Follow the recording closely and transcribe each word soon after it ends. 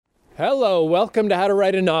Hello, welcome to How to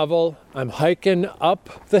Write a Novel. I'm hiking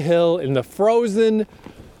up the hill in the frozen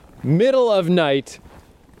middle of night.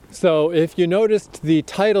 So if you noticed the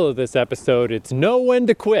title of this episode, it's Know When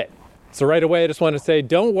to Quit. So right away I just want to say,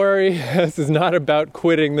 don't worry, this is not about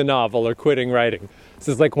quitting the novel or quitting writing. This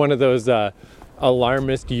is like one of those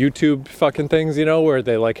alarmist YouTube fucking things, you know, where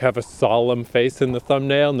they like have a solemn face in the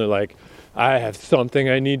thumbnail and they're like, I have something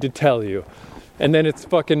I need to tell you. And then it's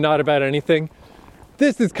fucking not about anything.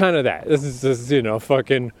 This is kind of that. This is just,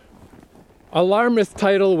 fucking alarmist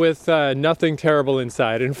title with nothing terrible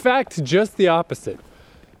inside. In fact, just the opposite.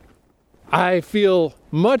 I feel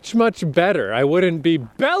much, much better. I wouldn't be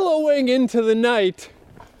bellowing into the night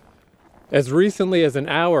as recently as an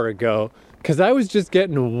hour ago because I was just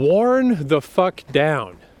getting worn the fuck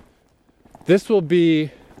down. This will be...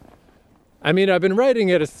 I've been writing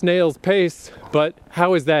at a snail's pace, but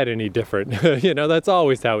how is that any different? That's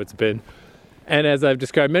always how it's been. And as I've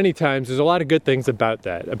described many times, there's a lot of good things about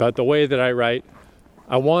that, about the way that I write.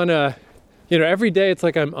 I want to, every day it's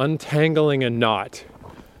like I'm untangling a knot.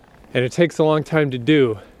 And it takes a long time to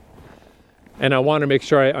do. And I want to make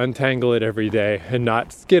sure I untangle it every day and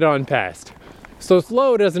not skid on past. So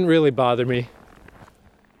slow doesn't really bother me.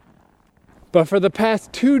 But for the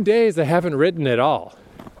past 2 days, I haven't written at all.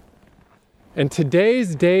 And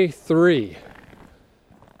today's day 3.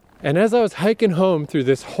 And as I was hiking home through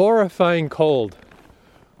this horrifying cold,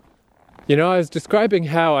 I was describing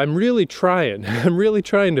how I'm really trying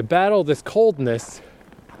to battle this coldness.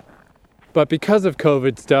 But because of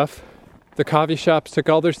COVID stuff, the coffee shops took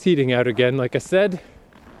all their seating out again, like I said.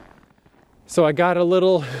 So I got a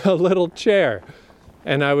little chair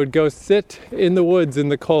and I would go sit in the woods in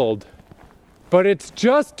the cold. But it's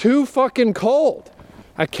just too fucking cold.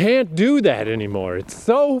 I can't do that anymore. It's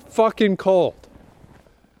so fucking cold.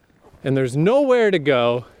 And there's nowhere to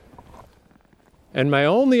go. And my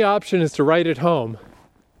only option is to write at home.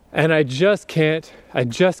 And I just can't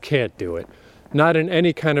do it. Not in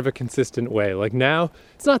any kind of a consistent way. Like now,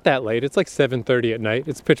 it's not that late. It's like 7:30 at night.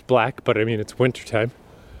 It's pitch black, but it's wintertime.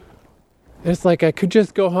 And it's like I could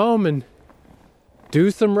just go home and do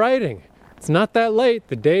some writing. It's not that late.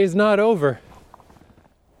 The day is not over.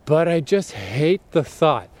 But I just hate the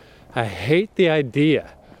thought. I hate the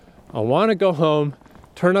idea. I want to go home,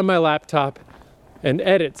 turn on my laptop, and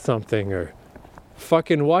edit something or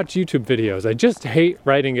fucking watch YouTube videos. I just hate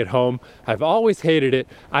writing at home. I've always hated it.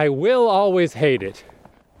 I will always hate it.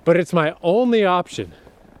 But it's my only option.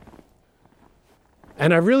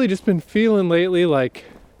 And I've really just been feeling lately like...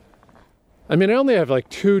 I only have like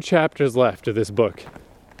 2 chapters left of this book.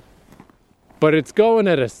 But it's going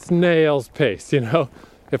at a snail's pace,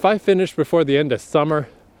 If I finish before the end of summer,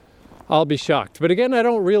 I'll be shocked. But again, I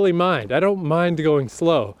don't really mind. I don't mind going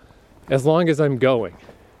slow as long as I'm going.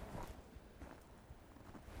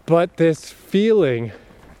 But this feeling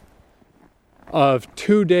of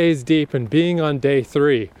 2 days deep and being on day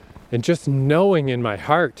 3 and just knowing in my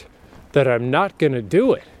heart that I'm not going to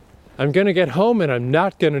do it. I'm going to get home and I'm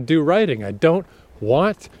not going to do writing. I don't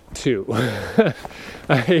want to.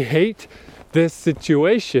 I hate this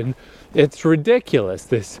situation. It's ridiculous,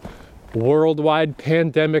 this worldwide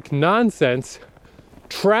pandemic nonsense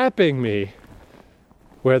trapping me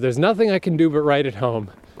where there's nothing I can do but write at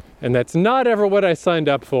home. And that's not ever what I signed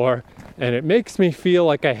up for. And it makes me feel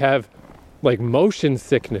like I have like motion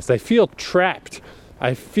sickness. I feel trapped.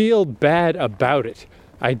 I feel bad about it.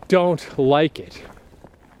 I don't like it.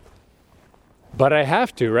 But I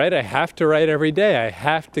have to, right? I have to write every day. I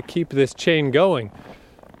have to keep this chain going.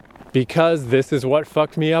 Because this is what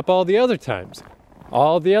fucked me up all the other times.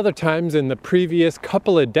 All the other times in the previous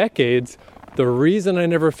couple of decades, the reason I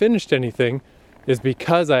never finished anything is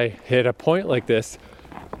because I hit a point like this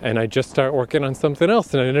and I just start working on something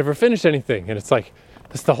else and I never finish anything. And it's like,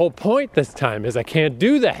 that's the whole point this time is I can't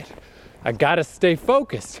do that. I gotta stay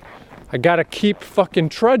focused. I gotta keep fucking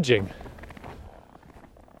trudging.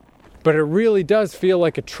 But it really does feel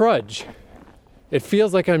like a trudge. It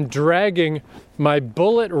feels like I'm dragging my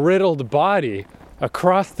bullet-riddled body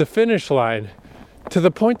across the finish line to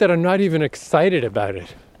the point that I'm not even excited about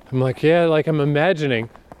it. I'm like, I'm imagining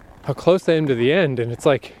how close I am to the end, and it's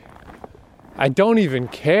like, I don't even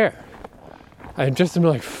care. I'm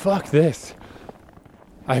like, fuck this.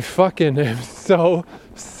 I fucking am so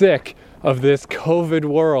sick of this COVID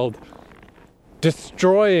world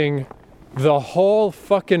destroying the whole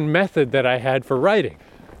fucking method that I had for writing.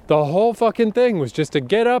 The whole fucking thing was just to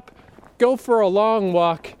get up, go for a long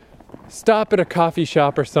walk, stop at a coffee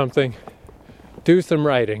shop or something, do some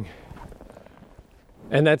writing.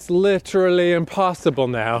 And that's literally impossible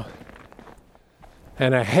now.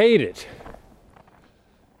 And I hate it.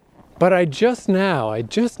 But I just now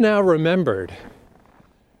remembered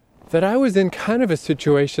that I was in kind of a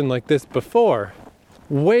situation like this before,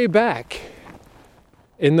 way back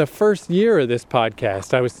in the first year of this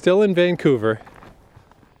podcast. I was still in Vancouver,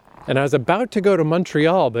 and I was about to go to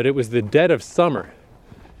Montreal, but it was the dead of summer.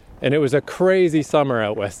 And it was a crazy summer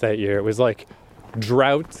out west that year. It was like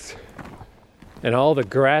droughts, and all the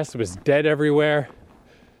grass was dead everywhere.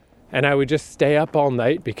 And I would just stay up all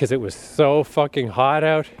night because it was so fucking hot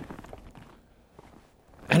out.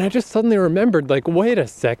 And I just suddenly remembered, like, wait a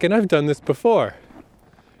second, I've done this before.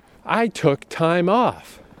 I took time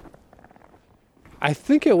off. I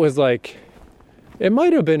think it was like, it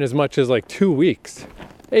might have been as much as like 2 weeks,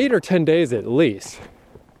 8 or 10 days at least,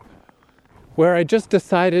 where I just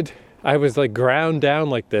decided I was like ground down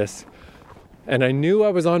like this, and I knew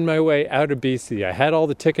I was on my way out of BC. I had all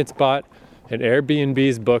the tickets bought and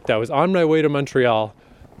Airbnbs booked. I was on my way to Montreal,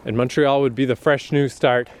 and Montreal would be the fresh new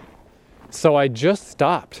start. So I just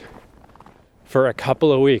stopped for a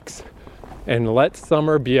couple of weeks and let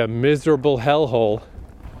summer be a miserable hellhole.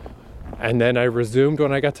 And then I resumed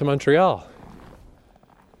when I got to Montreal.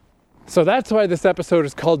 So that's why this episode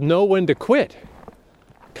is called Know When to Quit.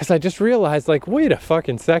 Because I just realized, like, wait a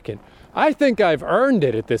fucking second. I think I've earned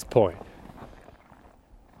it at this point.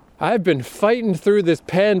 I've been fighting through this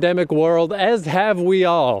pandemic world, as have we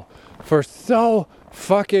all, for so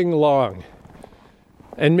fucking long.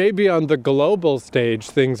 And maybe on the global stage,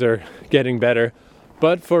 things are getting better.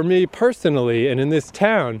 But for me personally, and in this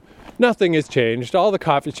town, nothing has changed. All the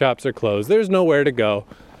coffee shops are closed. There's nowhere to go.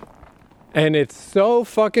 And it's so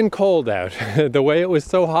fucking cold out, the way it was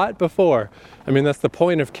so hot before. I mean, that's the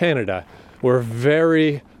point of Canada. We're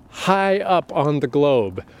very high up on the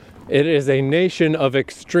globe. It is a nation of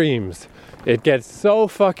extremes. It gets so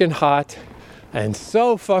fucking hot and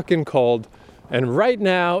so fucking cold. And right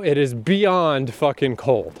now, it is beyond fucking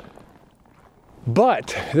cold.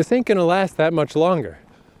 But this ain't gonna last that much longer.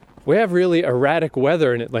 We have really erratic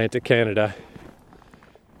weather in Atlantic Canada.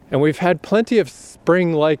 And we've had plenty of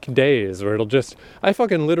spring-like days where I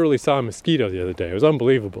fucking literally saw a mosquito the other day. It was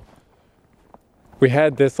unbelievable. We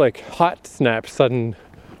had this like hot snap, sudden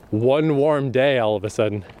one warm day all of a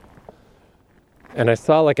sudden. And I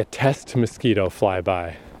saw like a test mosquito fly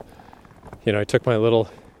by. You know, I took my little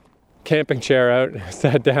camping chair out,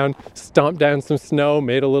 sat down, stomped down some snow,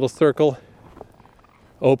 made a little circle,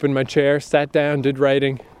 opened my chair, sat down, did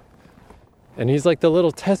writing. And he's like the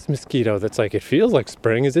little test mosquito that's like, it feels like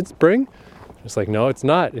spring. Is it spring? It's like, no, it's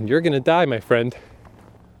not. And you're going to die, my friend.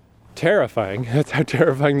 Terrifying. That's how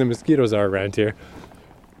terrifying the mosquitoes are around here.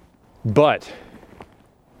 But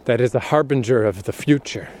that is a harbinger of the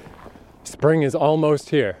future. Spring is almost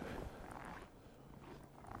here.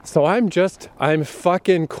 So I'm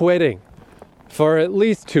fucking quitting for at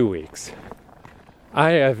least 2 weeks.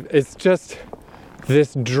 It's just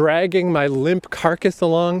this dragging my limp carcass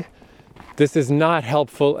along. This is not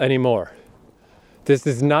helpful anymore. This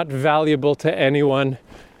is not valuable to anyone,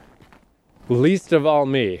 least of all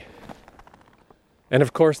me. And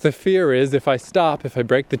of course the fear is, if I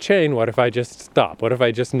break the chain, what if I just stop? What if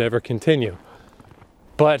I just never continue?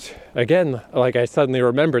 But again, like I suddenly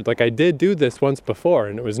remembered, like I did do this once before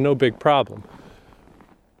and it was no big problem.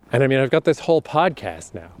 And I mean, I've got this whole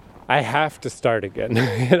podcast now. I have to start again.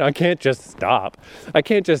 I can't just stop. I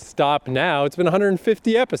can't just stop now. It's been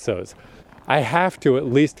 150 episodes. I have to at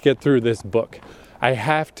least get through this book. I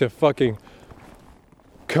have to fucking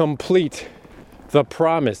complete the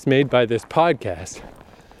promise made by this podcast.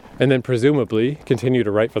 And then presumably continue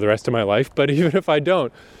to write for the rest of my life. But even if I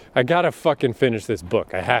don't, I gotta fucking finish this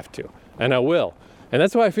book. I have to. And I will. And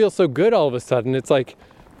that's why I feel so good all of a sudden. It's like,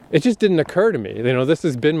 it just didn't occur to me. You know, this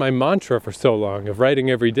has been my mantra for so long of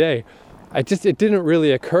writing every day. It didn't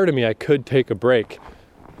really occur to me I could take a break,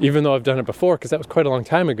 even though I've done it before, because that was quite a long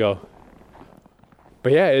time ago.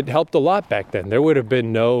 But yeah, it helped a lot back then. There would have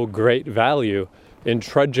been no great value in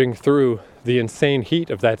trudging through the insane heat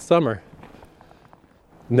of that summer.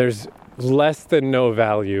 And there's less than no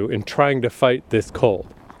value in trying to fight this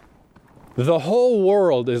cold. The whole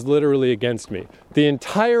world is literally against me. The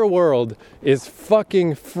entire world is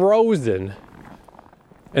fucking frozen.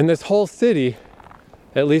 And this whole city,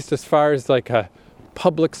 at least as far as like a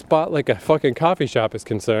public spot like a fucking coffee shop is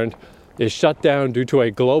concerned, is shut down due to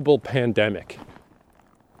a global pandemic.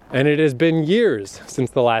 And it has been years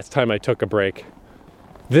since the last time I took a break.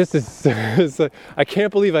 This is, I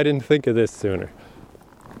can't believe I didn't think of this sooner.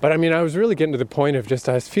 But I mean, I was really getting to the point of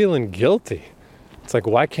I was feeling guilty. It's like,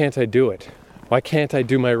 why can't I do it? Why can't I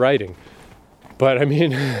do my writing? But I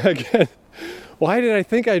mean, again, why did I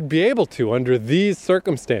think I'd be able to under these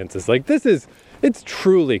circumstances? Like it's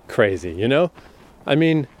truly crazy, you know? I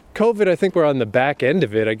mean, COVID, I think we're on the back end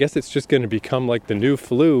of it. I guess it's just going to become like the new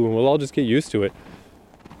flu and we'll all just get used to it.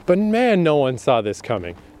 But man, no one saw this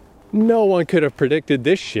coming. No one could have predicted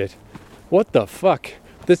this shit. What the fuck?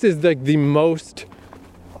 This is like the most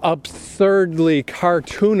absurdly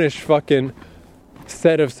cartoonish fucking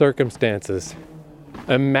set of circumstances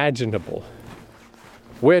imaginable.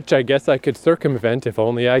 Which I guess I could circumvent if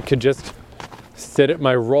only I could just sit at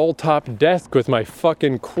my roll-top desk with my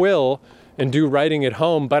fucking quill and do writing at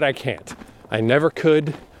home, but I can't. I never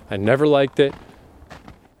could. I never liked it.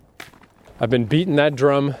 I've been beating that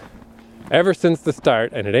drum ever since the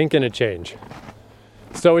start, and it ain't gonna change.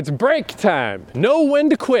 So it's break time. Know when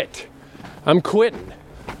to quit. I'm quitting.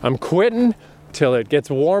 I'm quitting till it gets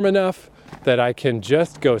warm enough that I can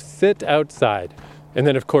just go sit outside. And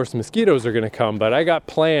then of course mosquitoes are gonna come, but I got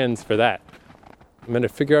plans for that. I'm gonna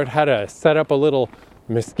figure out how to set up a little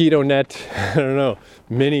mosquito net, I don't know,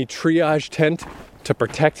 mini triage tent to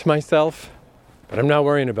protect myself. But I'm not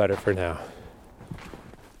worrying about it for now.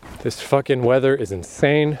 This fucking weather is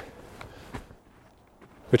insane.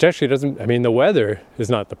 Which actually doesn't, I mean, the weather is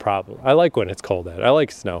not the problem. I like when it's cold out. I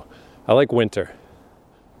like snow. I like winter.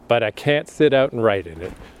 But I can't sit out and write in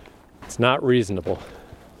it. It's not reasonable.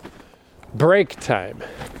 Break time.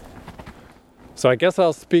 So I guess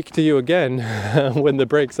I'll speak to you again when the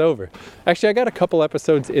break's over. Actually, I got a couple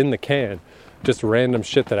episodes in the can. Just random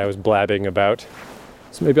shit that I was blabbing about.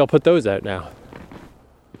 So maybe I'll put those out now.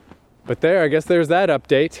 But there, I guess there's that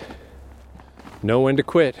update. Know when to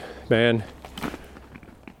quit, man.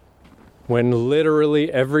 When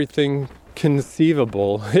literally everything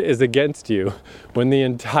conceivable is against you. When the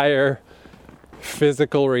entire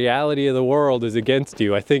physical reality of the world is against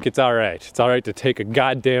you, I think it's alright. It's alright to take a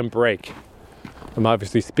goddamn break. I'm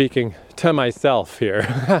obviously speaking to myself here,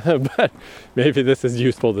 but maybe this is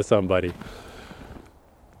useful to somebody.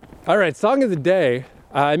 Alright, song of the day.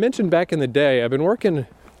 I mentioned back in the day, I've been working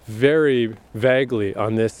very vaguely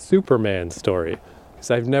on this Superman story.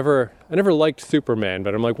 Because I never liked Superman,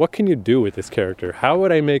 but I'm like, what can you do with this character? How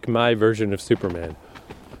would I make my version of Superman?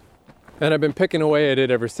 And I've been picking away at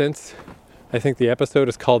it ever since. I think the episode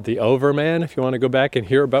is called The Overman, if you want to go back and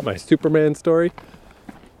hear about my Superman story.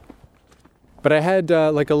 But I had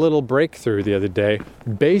like a little breakthrough the other day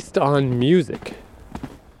based on music,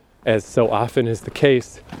 as so often is the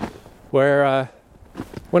case, where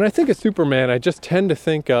when I think of Superman, I just tend to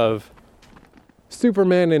think of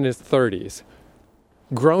Superman in his 30s,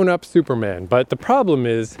 grown-up Superman. But the problem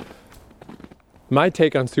is, my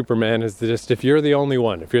take on Superman is just if you're the only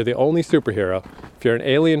one, if you're the only superhero, if you're an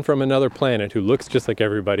alien from another planet who looks just like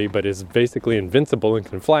everybody but is basically invincible and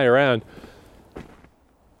can fly around,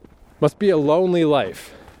 must be a lonely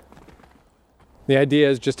life. The idea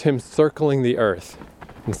is just him circling the earth.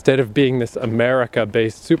 Instead of being this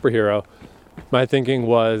America-based superhero, my thinking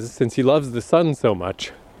was, since he loves the sun so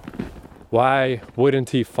much, why wouldn't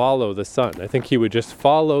he follow the sun? I think he would just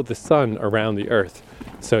follow the sun around the earth.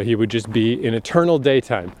 So he would just be in eternal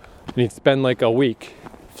daytime. And he'd spend like a week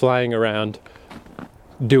flying around,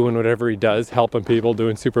 doing whatever he does, helping people,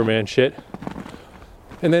 doing Superman shit.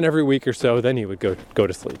 And then every week or so, then he would go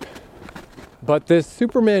to sleep. But this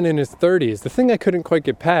Superman in his 30s, the thing I couldn't quite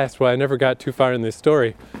get past, why I never got too far in this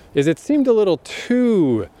story, is it seemed a little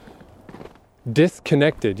too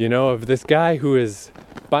disconnected, of this guy who is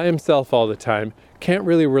by himself all the time, can't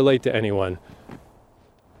really relate to anyone.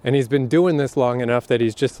 And he's been doing this long enough that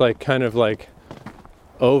he's just kind of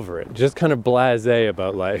over it, just kind of blasé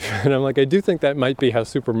about life. And I'm like, I do think that might be how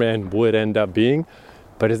Superman would end up being,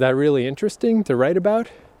 but is that really interesting to write about?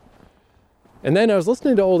 And then I was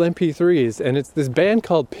listening to old MP3s, and it's this band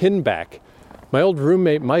called Pinback. My old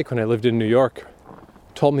roommate Mike, when I lived in New York,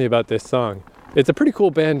 told me about this song. It's a pretty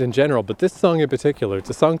cool band in general, but this song in particular,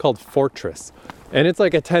 it's a song called Fortress. And it's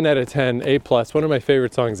like a 10 out of 10, A+, one of my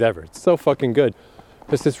favorite songs ever. It's so fucking good.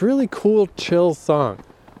 It's this really cool, chill song.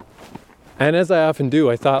 And as I often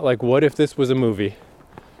do, I thought, what if this was a movie?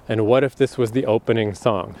 And what if this was the opening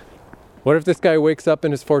song? What if this guy wakes up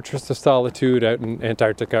in his fortress of solitude out in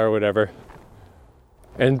Antarctica or whatever?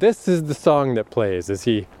 And this is the song that plays as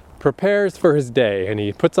he prepares for his day and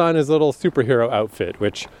he puts on his little superhero outfit,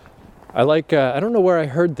 which I like. I don't know where I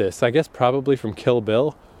heard this. I guess probably from Kill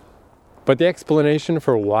Bill. But the explanation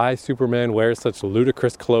for why Superman wears such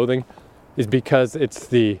ludicrous clothing is because it's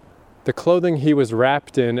the clothing he was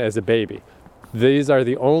wrapped in as a baby. These are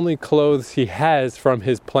the only clothes he has from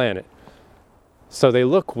his planet. So they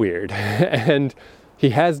look weird. And he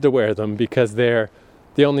has to wear them because they're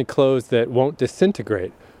the only clothes that won't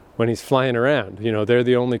disintegrate when he's flying around. They're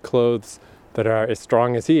the only clothes that are as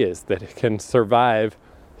strong as he is, that can survive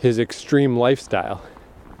his extreme lifestyle.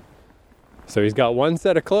 So he's got one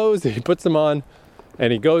set of clothes, he puts them on,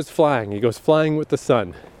 and he goes flying. He goes flying with the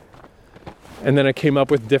sun. And then I came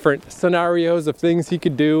up with different scenarios of things he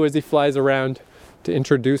could do as he flies around to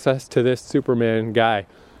introduce us to this Superman guy.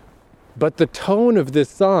 But the tone of this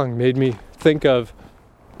song made me think of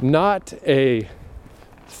not a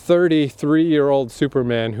 33-year-old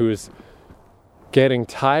Superman who's getting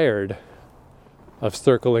tired of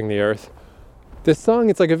circling the earth. This song,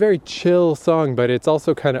 it's like a very chill song, but it's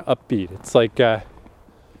also kind of upbeat. It's like a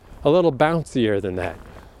little bouncier than that.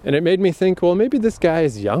 And it made me think, well, maybe this guy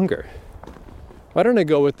is younger. Why don't I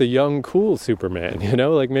go with the young, cool Superman? You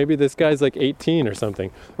know, like maybe this guy's like 18 or something,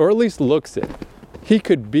 or at least looks it. He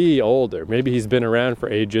could be older. Maybe he's been around for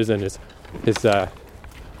ages and his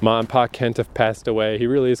mom and pa Kent have passed away. He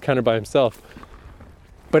really is kind of by himself.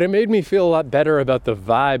 But it made me feel a lot better about the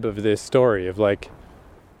vibe of this story of like,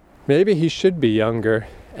 maybe he should be younger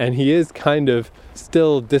and he is kind of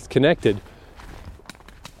still disconnected.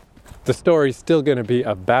 The story's still going to be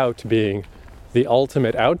about being the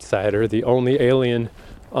ultimate outsider, the only alien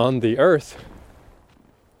on the earth.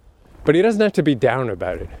 But he doesn't have to be down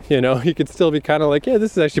about it. You know, he could still be kind of like, yeah,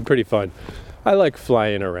 this is actually pretty fun. I like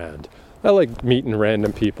flying around. I like meeting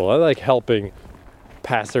random people. I like helping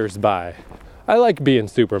passers-by. I like being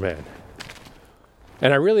Superman.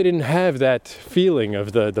 And I really didn't have that feeling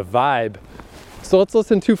of the vibe. So let's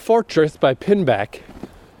listen to Fortress by Pinback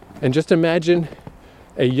and just imagine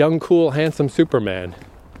a young, cool, handsome Superman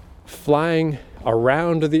flying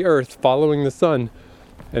around the earth, following the sun.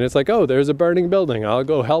 And it's like, oh, there's a burning building. I'll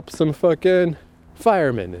go help some fucking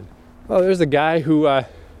firemen. And, oh, there's a guy who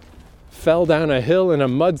fell down a hill in a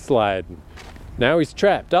mudslide. Now he's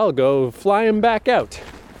trapped. I'll go fly him back out.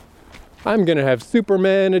 I'm going to have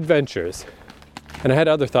Superman adventures. And I had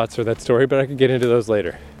other thoughts for that story, but I could get into those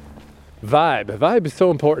later. Vibe is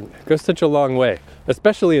so important. It goes such a long way,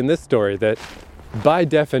 especially in this story that by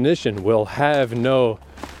definition will have no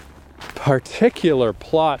particular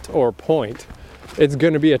plot or point. It's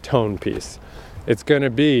going to be a tone piece. It's going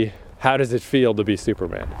to be, how does it feel to be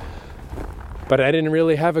Superman? But I didn't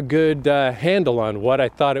really have a good handle on what I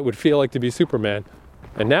thought it would feel like to be Superman.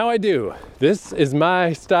 And now I do. This is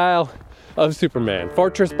my style of Superman.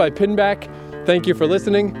 Fortress by Pinback. Thank you for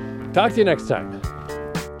listening. Talk to you next time.